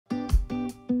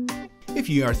If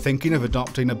you are thinking of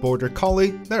adopting a Border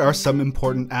Collie, there are some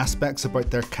important aspects about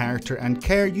their character and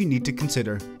care you need to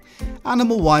consider.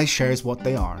 AnimalWised shares what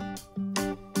they are.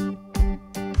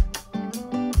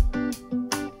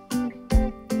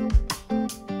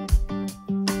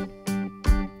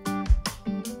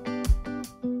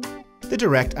 The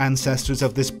direct ancestors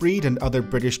of this breed and other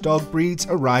British dog breeds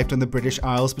arrived on the British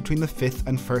Isles between the 5th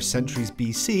and 1st centuries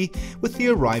BC with the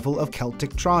arrival of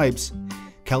Celtic tribes.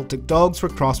 Celtic dogs were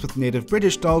crossed with native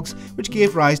British dogs, which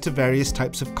gave rise to various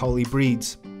types of collie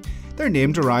breeds. Their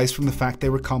name derives from the fact they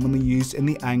were commonly used in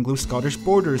the Anglo-Scottish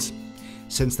borders.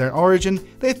 Since their origin,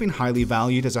 they have been highly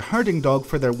valued as a herding dog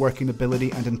for their working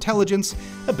ability and intelligence,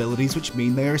 abilities which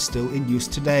mean they are still in use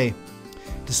today.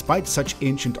 Despite such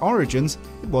ancient origins,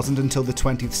 it wasn't until the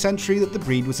 20th century that the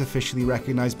breed was officially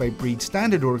recognised by breed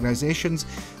standard organisations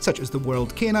such as the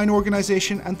World Canine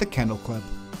Organisation and the Kennel Club.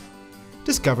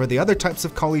 Discover the other types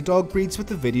of collie dog breeds with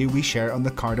the video we share on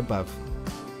the card above.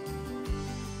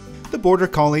 The Border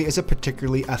Collie is a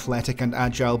particularly athletic and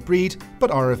agile breed,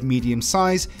 but are of medium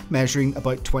size, measuring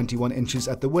about 21 inches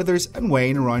at the withers and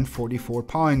weighing around 44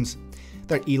 pounds.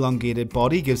 Their elongated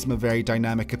body gives them a very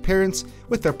dynamic appearance,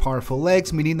 with their powerful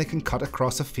legs meaning they can cut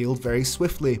across a field very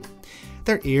swiftly.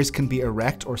 Their ears can be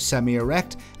erect or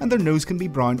semi-erect, and their nose can be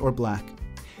brown or black.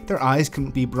 Their eyes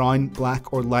can be brown,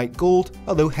 black or light gold,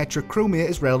 although heterochromia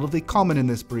is relatively common in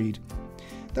this breed.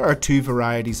 There are two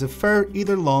varieties of fur,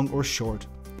 either long or short.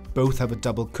 Both have a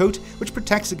double coat which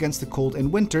protects against the cold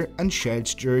in winter and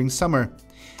sheds during summer.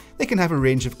 They can have a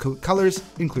range of coat colours,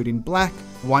 including black,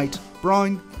 white,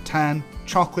 brown, tan,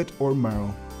 chocolate or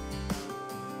merle.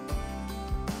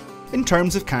 In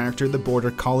terms of character, the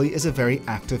Border Collie is a very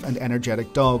active and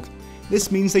energetic dog. This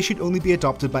means they should only be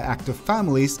adopted by active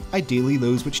families, ideally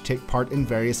those which take part in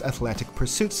various athletic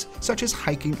pursuits such as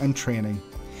hiking and training.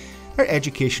 Their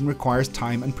education requires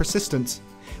time and persistence.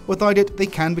 Without it, they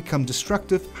can become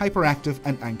destructive, hyperactive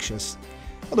and anxious.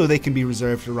 Although they can be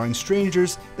reserved around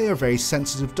strangers, they are very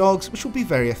sensitive dogs which will be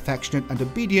very affectionate and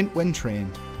obedient when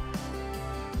trained.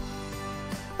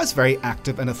 As very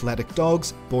active and athletic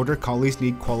dogs, Border Collies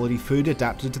need quality food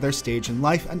adapted to their stage in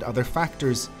life and other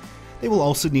factors. They will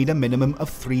also need a minimum of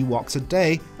 3 walks a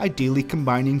day, ideally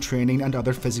combining training and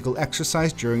other physical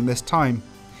exercise during this time.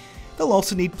 They'll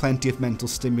also need plenty of mental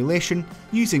stimulation,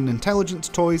 using intelligence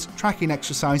toys, tracking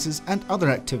exercises and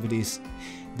other activities.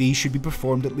 These should be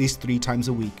performed at least 3 times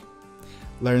a week.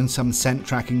 Learn some scent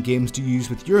tracking games to use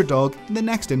with your dog in the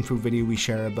next info video we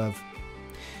share above.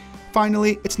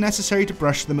 Finally, it's necessary to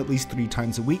brush them at least 3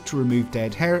 times a week to remove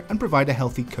dead hair and provide a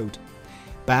healthy coat.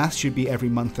 Baths should be every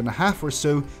month and a half or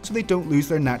so they don't lose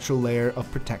their natural layer of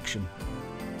protection.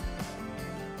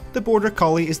 The Border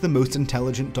Collie is the most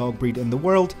intelligent dog breed in the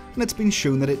world, and it's been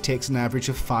shown that it takes an average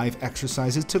of 5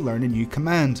 exercises to learn a new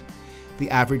command.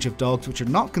 The average of dogs which are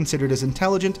not considered as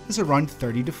intelligent is around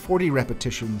 30 to 40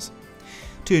 repetitions.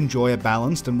 To enjoy a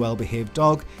balanced and well-behaved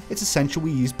dog, it's essential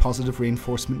we use positive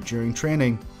reinforcement during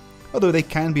training. Although they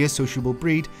can be a sociable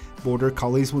breed, Border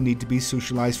Collies will need to be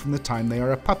socialised from the time they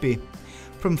are a puppy.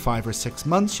 From 5 or 6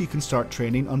 months you can start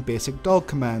training on basic dog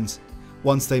commands.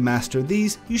 Once they master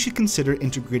these, you should consider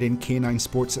integrating canine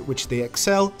sports at which they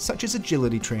excel, such as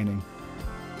agility training.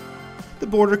 The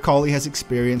Border Collie has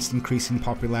experienced increasing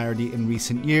popularity in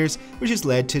recent years, which has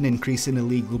led to an increase in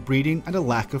illegal breeding and a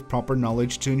lack of proper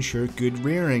knowledge to ensure good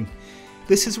rearing.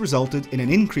 This has resulted in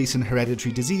an increase in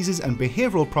hereditary diseases and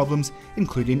behavioural problems,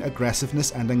 including aggressiveness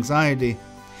and anxiety.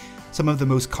 Some of the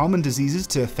most common diseases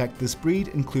to affect this breed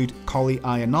include collie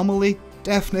eye anomaly,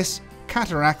 deafness,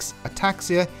 cataracts,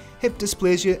 ataxia, hip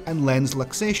dysplasia and lens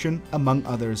luxation, among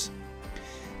others.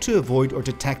 To avoid or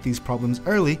detect these problems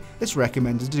early, it's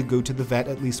recommended to go to the vet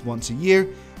at least once a year,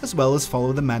 as well as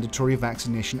follow the mandatory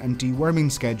vaccination and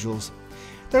deworming schedules.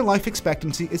 Their life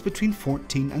expectancy is between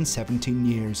 14 and 17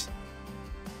 years.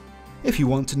 If you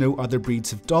want to know other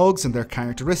breeds of dogs and their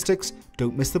characteristics,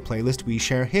 don't miss the playlist we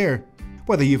share here.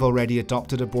 Whether you've already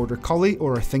adopted a Border Collie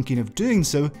or are thinking of doing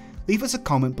so, leave us a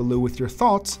comment below with your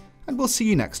thoughts, and we'll see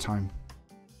you next time.